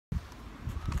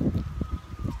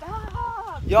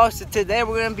Stop. Yo, so today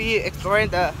we're gonna be exploring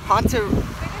the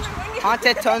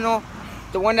haunted tunnel,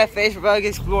 the one that Face Rug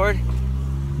explored.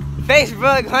 Face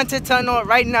Rug haunted tunnel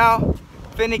right now.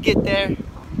 Finna get there.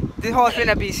 This whole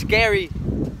finna be scary.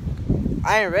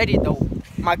 I ain't ready though.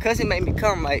 My cousin made me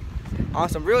come like on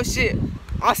some real shit.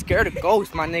 I'm scared of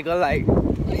ghosts, my nigga. Like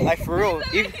for real.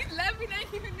 He's laughing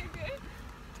at you, nigga.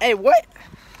 Hey, what?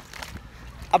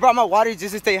 I brought my water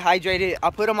just to stay hydrated. I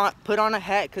put on a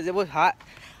hat because it was hot.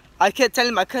 I kept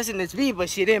telling my cousin it's me, but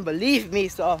she didn't believe me,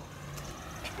 so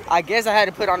I guess I had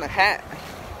to put on a hat.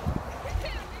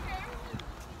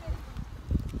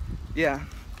 Yeah.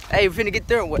 Hey, we finna get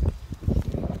there or what? How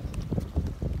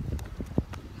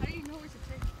do you know where to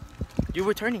turn? You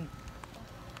were turning.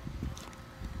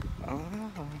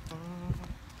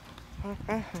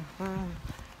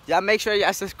 Y'all make sure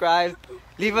y'all subscribe.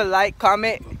 Leave a like,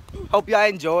 comment. Hope y'all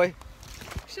enjoy.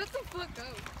 Shut the fuck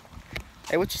up.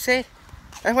 Hey, what you say?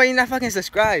 That's why you're not fucking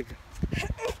subscribed.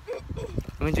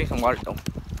 Let me drink some water though.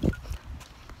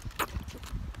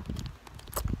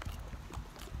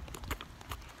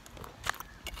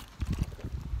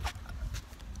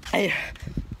 Hey,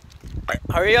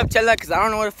 hurry up, Chella, cause I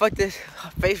don't know where the fuck this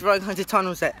Face Rug haunted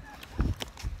tunnel's at.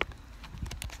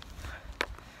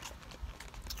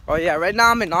 Oh yeah, right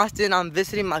now I'm in Austin. I'm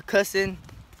visiting my cousin,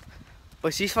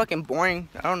 but she's fucking boring.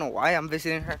 I don't know why I'm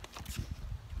visiting her.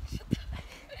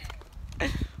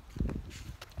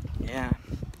 Yeah.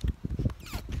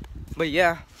 But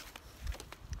yeah,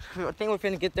 I think we're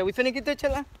finna get there. We finna get there,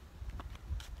 Chella?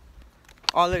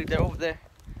 Oh look, they're over there.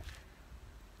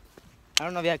 I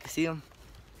don't know if y'all can see them.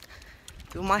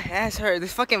 Dude, my hands hurt.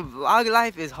 This fucking vlog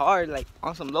life is hard. Like,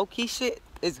 on some low-key shit,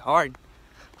 it's hard.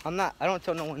 I don't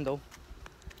tell no one, though.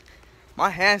 My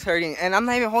hand's hurting. And I'm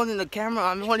not even holding the camera.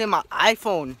 I'm holding my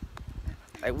iPhone.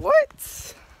 Like,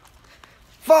 what?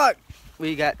 Fuck!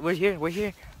 We're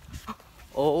here.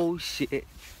 Oh, shit.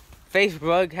 Face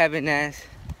Rug having ass.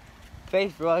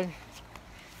 Face Rug.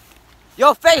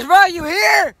 Yo, Face Rug, you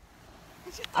here?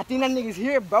 I think that nigga's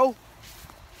here, bro.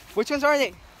 Which ones are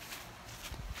they?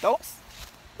 Those?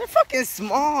 They're fucking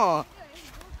small.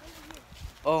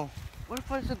 Oh, where the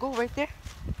fuck does it go? Right there?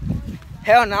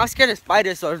 Hell no, I'm scared of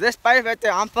spiders. So if there's spiders right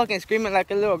there, I'm fucking screaming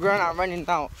like a little girl and I'm running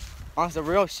out. On some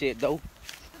real shit, though.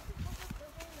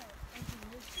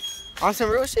 On some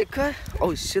real shit, cut.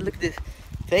 Oh shit, look at this.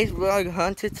 Face Rug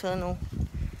haunted tunnel.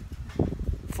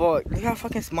 Fuck, look how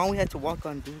fucking small we had to walk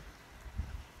on, dude.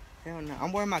 Hell no.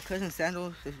 I'm wearing my cousin's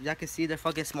sandals. If y'all can see, they're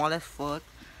fucking small as fuck.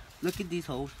 Look at these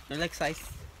hoes. They're like size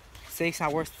 6. I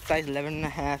wear size 11 and a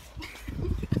half.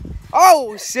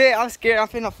 Oh shit, I'm scared. I'm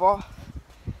finna fall.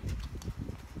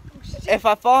 If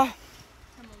I fall,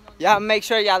 y'all make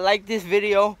sure y'all like this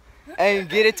video and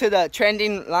get it to the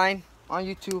trending line on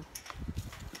YouTube.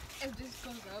 If this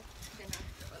goes up, then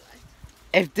after a life.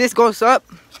 If this goes up,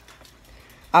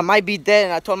 I might be dead,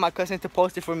 and I told my cousin to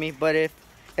post it for me. But if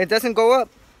it doesn't go up,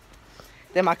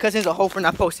 then my cousin's a hoe for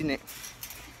not posting it.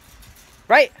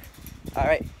 Right?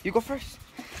 Alright, you go first.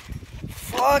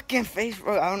 Fucking Face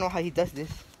Rug. I don't know how he does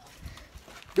this.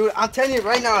 Dude, I'm telling you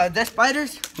right now, if there's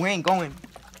spiders, we ain't going.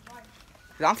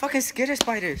 I'm fucking scared of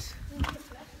spiders.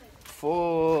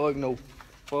 Fuck no.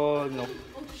 Fuck no.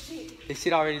 This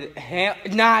shit already. Hell,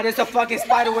 nah, there's a fucking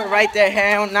spider web right there.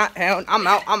 Hell, not hell. I'm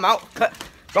out. Cut.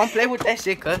 Don't play with that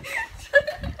shit, cut.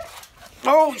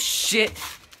 Oh shit.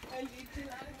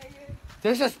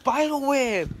 There's a spider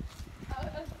web.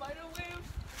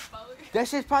 That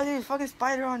shit's probably a fucking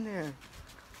spider on there.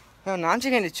 Hell no, I'm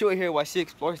just gonna chill here while she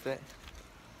explores that.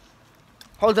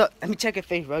 Hold up, let me check if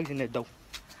Face Rug's in there though.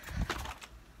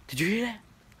 Did you hear that?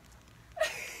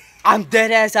 I'm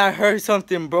dead ass, I heard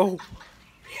something, bro.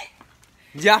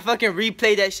 Y'all fucking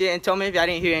replay that shit and tell me if y'all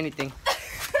didn't hear anything.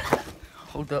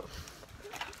 Hold up.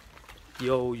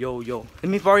 Yo. Let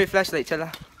me borrow your flashlight,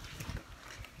 Chella.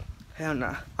 Hell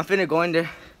nah. I'm finna go in there.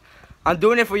 I'm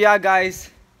doing it for y'all guys.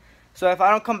 So if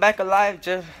I don't come back alive,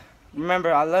 just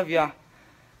remember, I love y'all.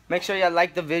 Make sure y'all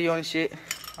like the video and shit.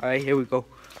 Alright, here we go.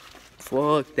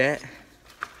 Fuck that.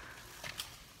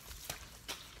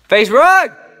 Face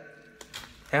Rug!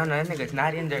 Hell no, that nigga's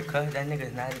not in there, cuz. That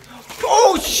nigga's not in.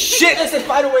 Oh shit! Listen,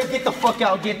 by the way, get the fuck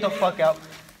out. Get the fuck out.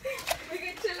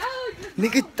 Nigga, chill out.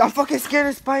 Nigga, I'm fucking scared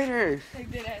of spiders.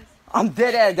 Like dead ass. I'm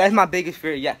dead ass. That's my biggest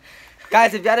fear, yeah.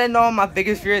 Guys, if y'all didn't know, my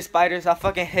biggest fear is spiders. I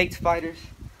fucking hate spiders.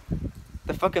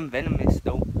 They're fucking venomous,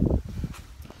 though.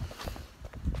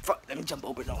 Fuck, let me jump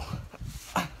over, though.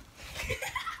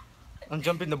 I'm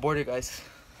jumping the border, guys.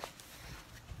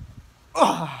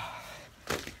 Oh.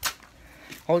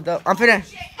 Hold up. I'm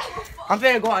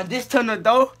finna go on this tunnel,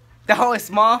 though. That hole is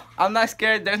small. I'm not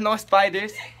scared. There's no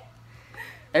spiders.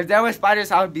 If there were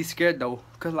spiders, I would be scared though.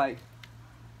 Cause like,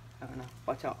 I don't know.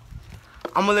 Watch out.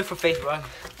 I'm gonna look for Face Run.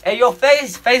 Hey, yo,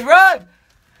 Face Run!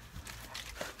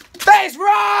 Face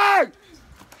Run!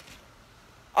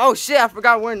 Oh shit, I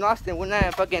forgot we're in Austin. We're not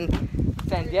in fucking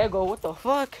San Diego. What the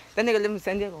fuck? That nigga live in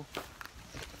San Diego.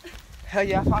 Hell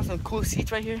yeah, I found some cool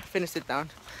seats right here. Finna sit down.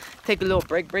 Take a little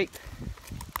break.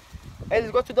 Hey,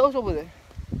 let's go to those over there.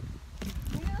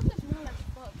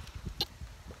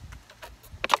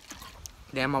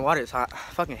 Damn, my water is hot. I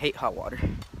fucking hate hot water.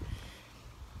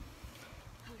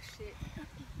 Oh shit.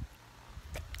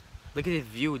 Look at this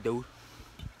view, dude.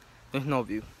 There's no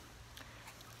view.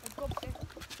 Let's go up there.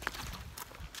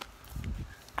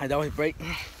 I'd always break.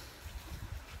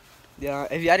 Yeah,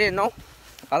 if y'all didn't know,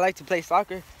 I like to play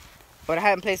soccer. But I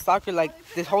haven't played soccer like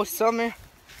this whole summer.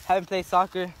 Haven't played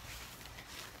soccer.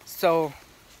 So,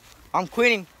 I'm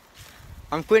quitting.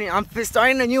 I'm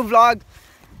starting a new vlog.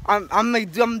 I'm gonna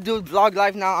do vlog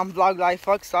life now. I'm vlog life.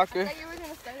 Fuck soccer. I thought you were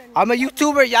gonna start I'm a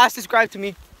YouTuber. Y'all subscribe to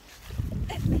me.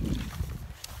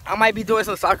 I might be doing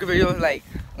some soccer videos like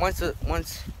once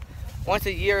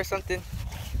a year or something.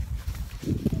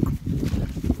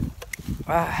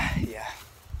 Yeah.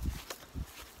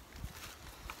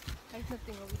 There's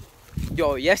nothing over here.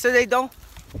 Yo, yesterday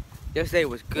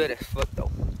was good as fuck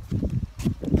though.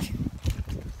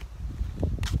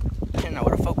 I don't know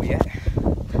where the fuck we at.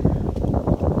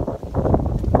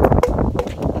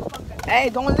 Hey,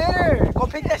 don't litter. Go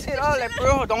pick that shit up, like,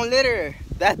 bro. Don't litter.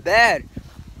 That's bad.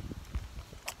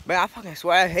 Man, I fucking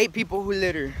swear I hate people who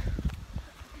litter.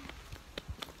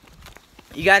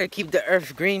 You gotta keep the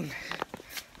earth green.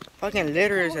 Fucking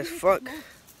litters as fuck.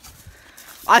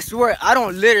 I swear, I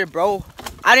don't litter, bro.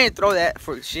 I didn't throw that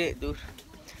for shit, dude.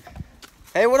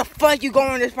 Hey, where the fuck you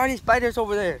going? There's probably spiders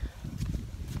over there.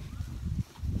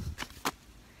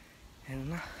 I don't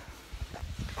know.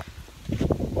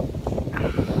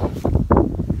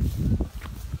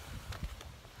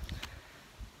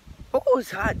 Oh,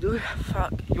 it's hot, dude.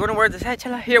 Fuck. You wanna wear this hat,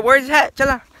 Chala? Here, wear this hat,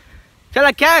 Chala.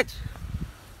 Chala, catch.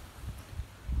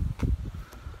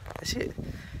 That shit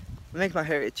makes my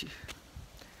hair itchy.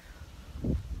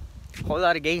 Whole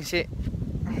lot of gang shit.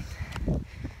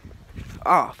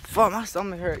 Oh, fuck, my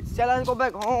stomach hurts. Chala, let's go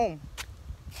back home.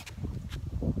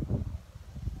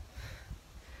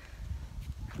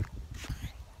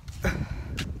 I'm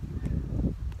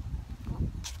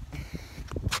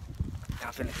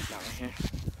finna sit down right here.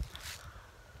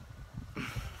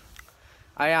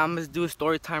 I'm gonna do a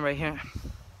story time right here.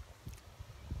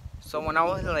 So when I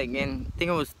was like I think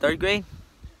it was 3rd grade.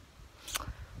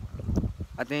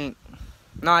 I think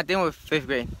it was 5th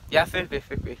grade. Yeah,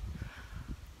 5th grade.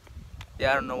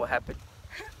 Yeah, I don't know what happened.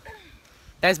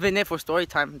 That's been it for story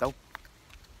time though.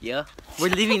 Yeah, we're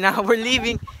leaving now. We're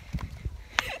leaving.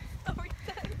 Story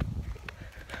time.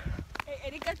 Hey,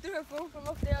 Erika threw her phone from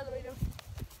up there all the way down.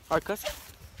 Our cousin?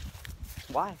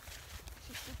 Why?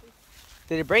 She's stupid.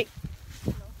 Did it break?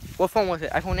 No. What phone was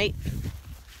it? iPhone 8?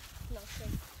 No,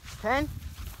 10?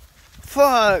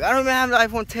 Fuck, I don't even have the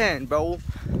iPhone 10, bro.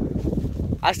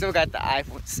 I still got the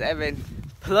iPhone 7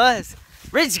 Plus.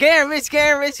 Rich gang,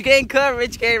 cut,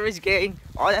 rich gang.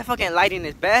 Oh, that fucking lighting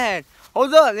is bad.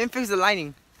 Hold up, let me fix the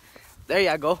lighting. There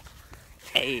you go.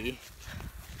 Hey,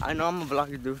 I know I'm a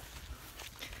vlogger, dude.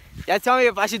 Yeah, tell me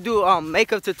if I should do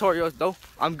makeup tutorials though.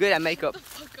 I'm good at makeup. Shut the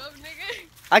fuck up, nigga.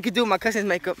 I could do my cousin's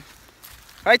makeup.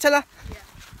 Right, Tella? Yeah.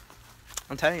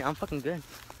 I'm telling you, I'm fucking good.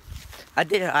 I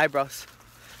did her eyebrows.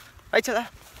 Right, Tella?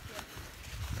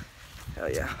 Yeah.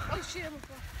 Hell yeah. Oh shit, I'm a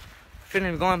fuck.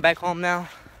 Finna be going back home now.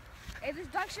 Hey, there's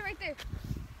dog shit right there.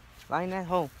 Lying that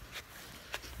hole.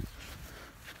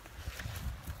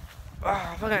 Oh,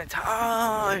 I'm fucking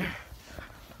tired.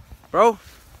 Bro,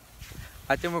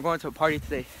 I think we're going to a party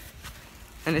today.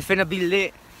 And it's finna be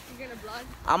lit. You're gonna vlog?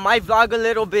 I might vlog a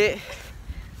little bit.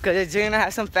 Cause it's gonna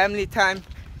have some family time.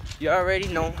 You already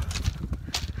know.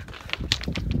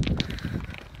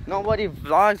 Nobody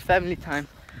vlogs family time.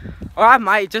 Or I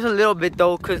might, just a little bit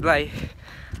though. Cause like,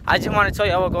 I just want to tell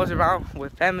y'all what goes around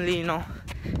with family, you know.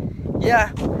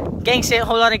 Yeah, gang shit,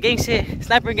 whole lot of gang shit.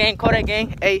 Sniper gang, Kodak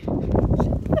gang, hey.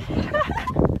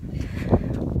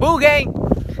 Boo gang.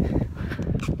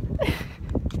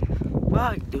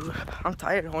 Fuck, dude, I'm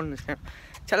tired of holding this camera.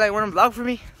 Tell you want to vlog for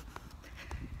me?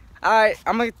 Alright,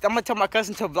 I'm gonna tell my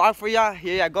cousin to vlog for y'all.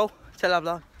 Here y'all go. Tell her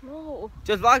vlog. No.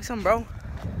 Just vlog some, bro.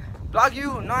 Vlog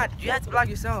you, not. You have to vlog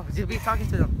yourself. Just be talking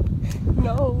to them.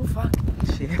 No. Fuck.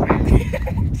 Shit.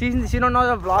 She don't know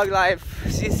the vlog life.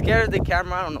 She's scared of the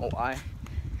camera. I don't know why.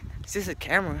 It's just a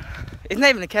camera. It's not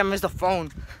even a camera. It's the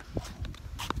phone.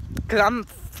 Cause I'm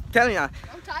telling you, I'm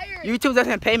tired. YouTube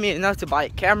doesn't pay me enough to buy a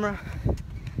camera.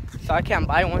 so I can't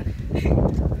buy one.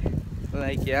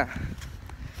 Like, yeah.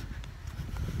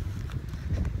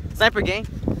 Sniper gang.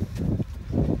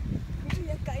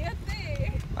 Ya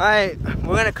cállate. Alright,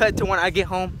 we're gonna cut to when I get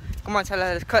home. Come on,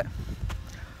 Chala, let's cut.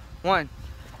 1,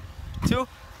 2,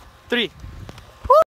 3.